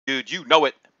dude, you know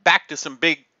it. Back to some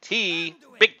Big T,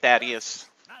 Big Thaddeus.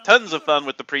 Tons of fun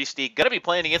with the Priesty. Gonna be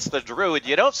playing against the Druid.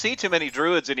 You don't see too many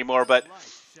Druids anymore, but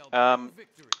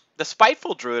the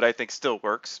Spiteful Druid, I think, still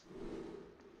works.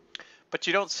 But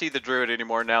you don't see the Druid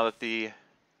anymore now that the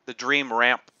Dream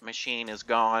Ramp machine is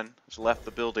gone. Has left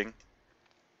the building.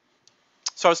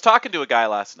 So I was talking to a guy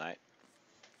last night.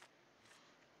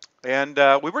 And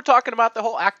we were talking about the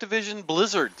whole Activision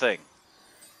Blizzard thing.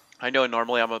 I know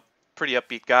normally I'm a pretty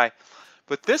upbeat guy.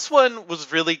 But this one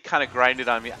was really kind of grinded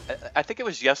on me. I think it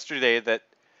was yesterday that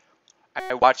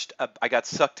I watched, I got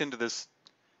sucked into this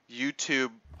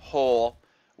YouTube hole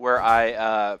where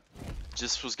I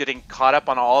just was getting caught up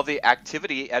on all the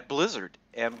activity at Blizzard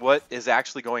and what is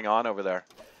actually going on over there.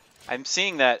 I'm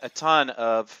seeing that a ton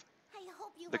of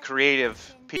the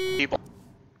creative people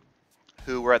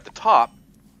who were at the top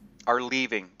are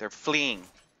leaving. They're fleeing.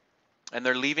 And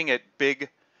they're leaving at big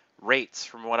rates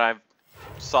from what I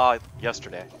saw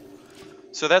yesterday.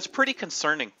 So that's pretty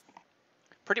concerning.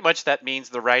 Pretty much that means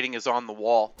the writing is on the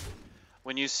wall.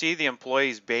 When you see the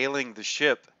employees bailing the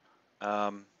ship,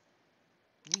 I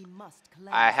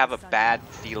have a bad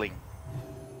feeling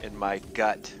in my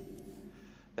gut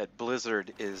that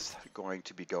Blizzard is going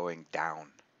to be going down.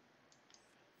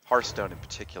 Hearthstone in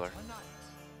particular.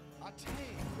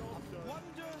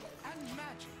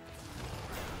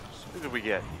 Who did we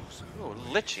get? Oh,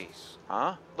 Litchi.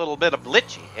 Huh? A little bit of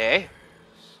Litchi, eh?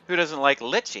 Who doesn't like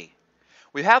Litchi?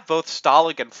 We have both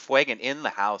Stalag and Fuegan in the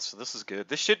house, so this is good.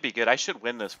 This should be good. I should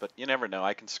win this, but you never know.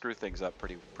 I can screw things up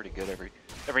pretty good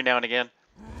every now and again.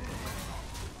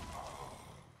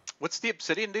 What's the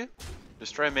Obsidian do?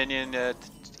 Destroy a minion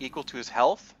equal to his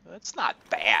health? That's not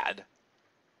bad.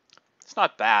 It's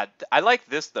not bad. I like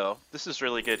this, though. This is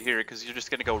really good here, because you're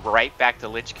just going to go right back to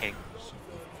Lich King.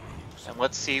 And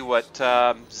let's see what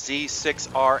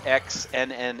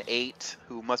Z6RXNN8,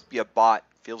 who must be a bot,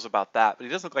 feels about that. But he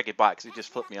doesn't look like a bot, because he just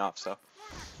flipped me off, so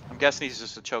I'm guessing he's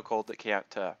just a chokehold that can't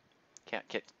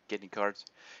get any cards.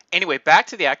 Anyway, back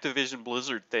to the Activision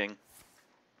Blizzard thing.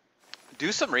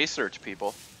 Do some research,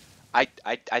 people. I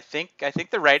think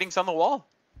the writing's on the wall.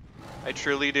 I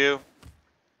truly do.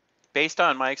 Based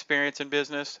on my experience in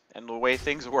business and the way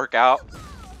things work out,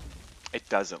 it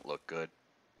doesn't look good.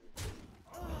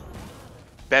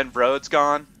 Ben Brode's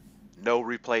gone, no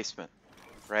replacement,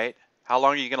 right? How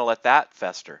long are you going to let that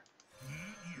fester?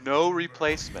 No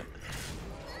replacement.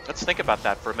 Let's think about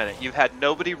that for a minute. You've had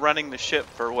nobody running the ship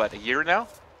for, what, a year now?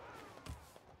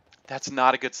 That's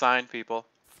not a good sign, people.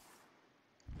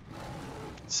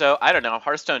 So, I don't know.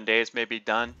 Hearthstone days may be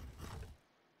done.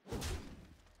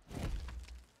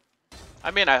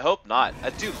 I mean, I hope not.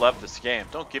 I do love this game.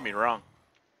 Don't get me wrong.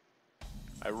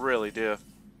 I really do.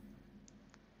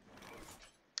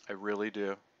 I really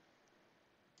do.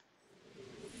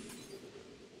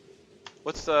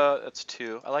 What's the... That's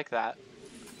 2. I like that.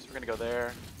 So we're going to go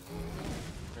there.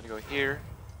 We're going to go here.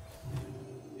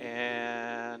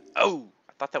 And... Oh!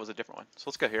 I thought that was a different one. So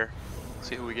let's go here.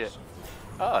 See who we get.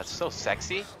 Oh, it's so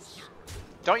sexy.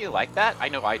 Don't you like that? I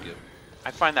know I do.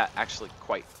 I find that actually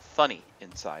quite funny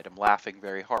inside. I'm laughing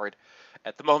very hard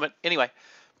at the moment. Anyway,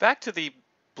 back to the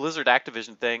Blizzard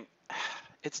Activision thing.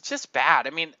 It's just bad. I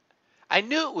mean, I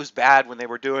knew it was bad when they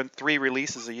were doing 3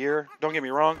 releases a year. Don't get me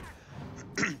wrong.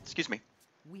 Excuse me.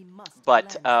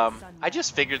 But I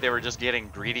just figured they were just getting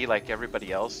greedy like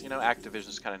everybody else. You know,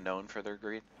 Activision's kind of known for their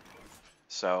greed.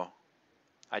 So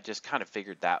I just kind of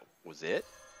figured that was it.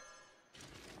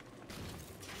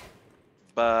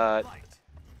 But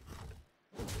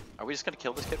are we just going to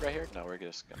kill this kid right here? No, we're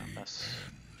just going to mess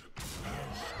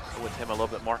with him a little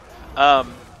bit more.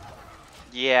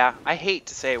 Yeah, I hate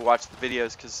to say watch the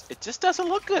videos because it just doesn't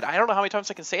look good. I don't know how many times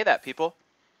I can say that, people.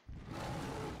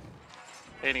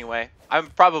 Anyway, I'm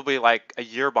probably like a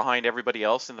year behind everybody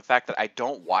else in the fact that I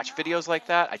don't watch videos like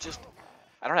that. I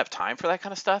don't have time for that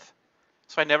kind of stuff.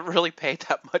 So I never really paid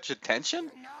that much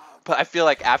attention. But I feel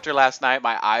like after last night,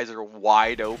 my eyes are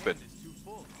wide open.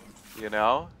 You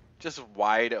know? Just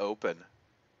wide open.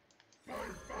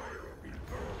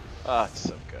 Oh, it's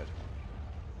so good.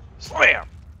 Slam!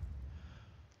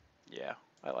 Yeah,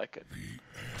 I like it.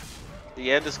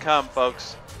 The end has come,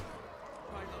 folks.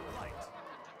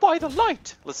 By the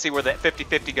light! Let's see where that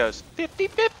 50-50 goes.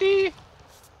 50-50!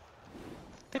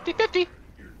 50-50!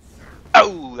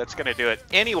 Oh, that's gonna do it.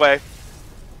 Anyway.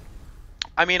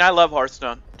 I mean, I love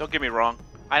Hearthstone. Don't get me wrong.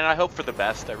 And I hope for the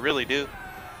best. I really do.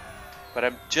 But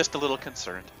I'm just a little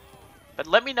concerned. But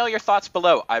let me know your thoughts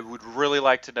below. I would really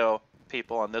like to know,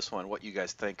 people, on this one, what you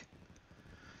guys think.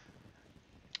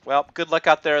 Well, good luck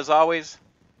out there as always.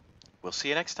 We'll see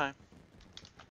you next time.